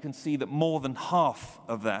 And you can see that more than half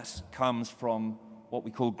of that comes from what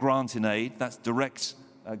we call grant in aid. That's direct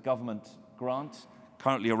government grant,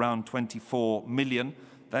 currently around 24 million.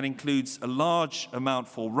 That includes a large amount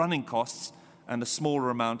for running costs and a smaller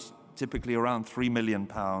amount, typically around £3 million,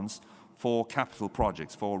 for capital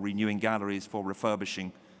projects, for renewing galleries, for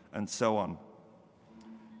refurbishing, and so on.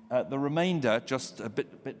 The remainder, just a bit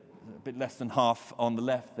less than half on the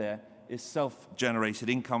left there, is self-generated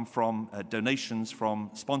income from donations,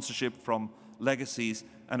 from sponsorship, from legacies,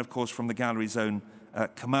 and of course from the gallery's own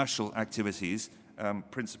commercial activities,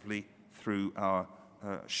 principally through our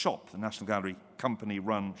shop, the National Gallery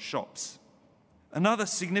company-run shops. Another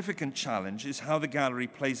significant challenge is how the gallery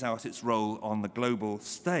plays out its role on the global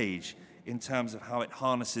stage in terms of how it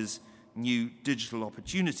harnesses new digital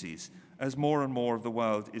opportunities as more and more of the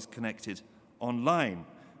world is connected online,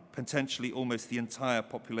 potentially almost the entire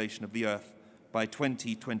population of the Earth by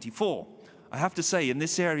 2024. I have to say, in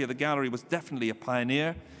this area, the gallery was definitely a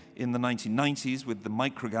pioneer in the 1990s with the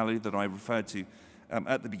micro-gallery that I referred to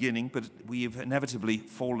at the beginning, but we have inevitably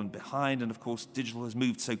fallen behind, and of course digital has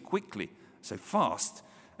moved so quickly, so fast,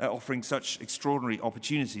 offering such extraordinary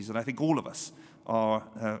opportunities that I think all of us are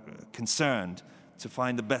concerned to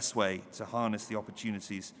find the best way to harness the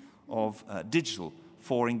opportunities of digital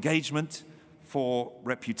for engagement, for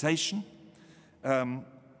reputation,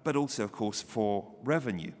 but also, of course, for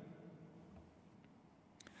revenue.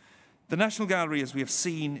 The National Gallery, as we have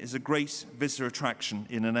seen, is a great visitor attraction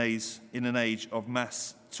in an age of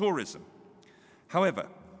mass tourism. However,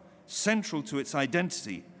 central to its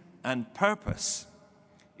identity and purpose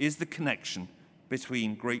is the connection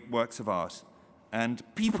between great works of art and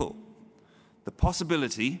people. The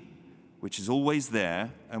possibility which is always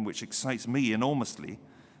there and which excites me enormously,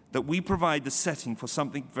 that we provide the setting for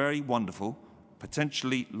something very wonderful,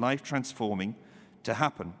 potentially life-transforming, to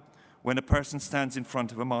happen when a person stands in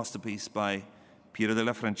front of a masterpiece by Piero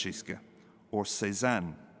della Francesca or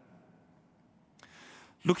Cézanne.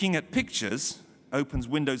 Looking at pictures opens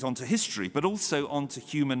windows onto history, but also onto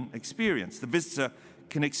human experience. The visitor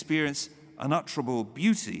can experience unutterable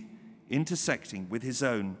beauty intersecting with his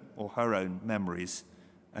own or her own memories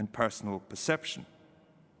and personal perception.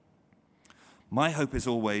 My hope is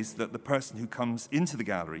always that the person who comes into the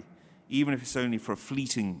gallery, even if it's only for a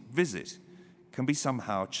fleeting visit, can be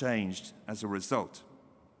somehow changed as a result.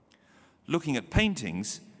 Looking at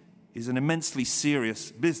paintings is an immensely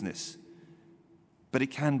serious business, but it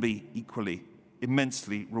can be equally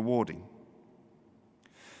immensely rewarding.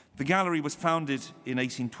 The gallery was founded in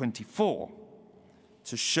 1824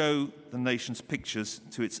 to show the nation's pictures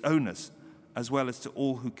to its owners, as well as to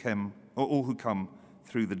all who come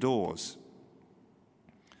through the doors.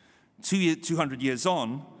 200 years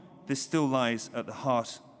on, this still lies at the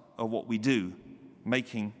heart of what we do,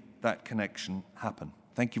 making that connection happen.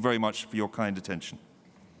 Thank you very much for your kind attention.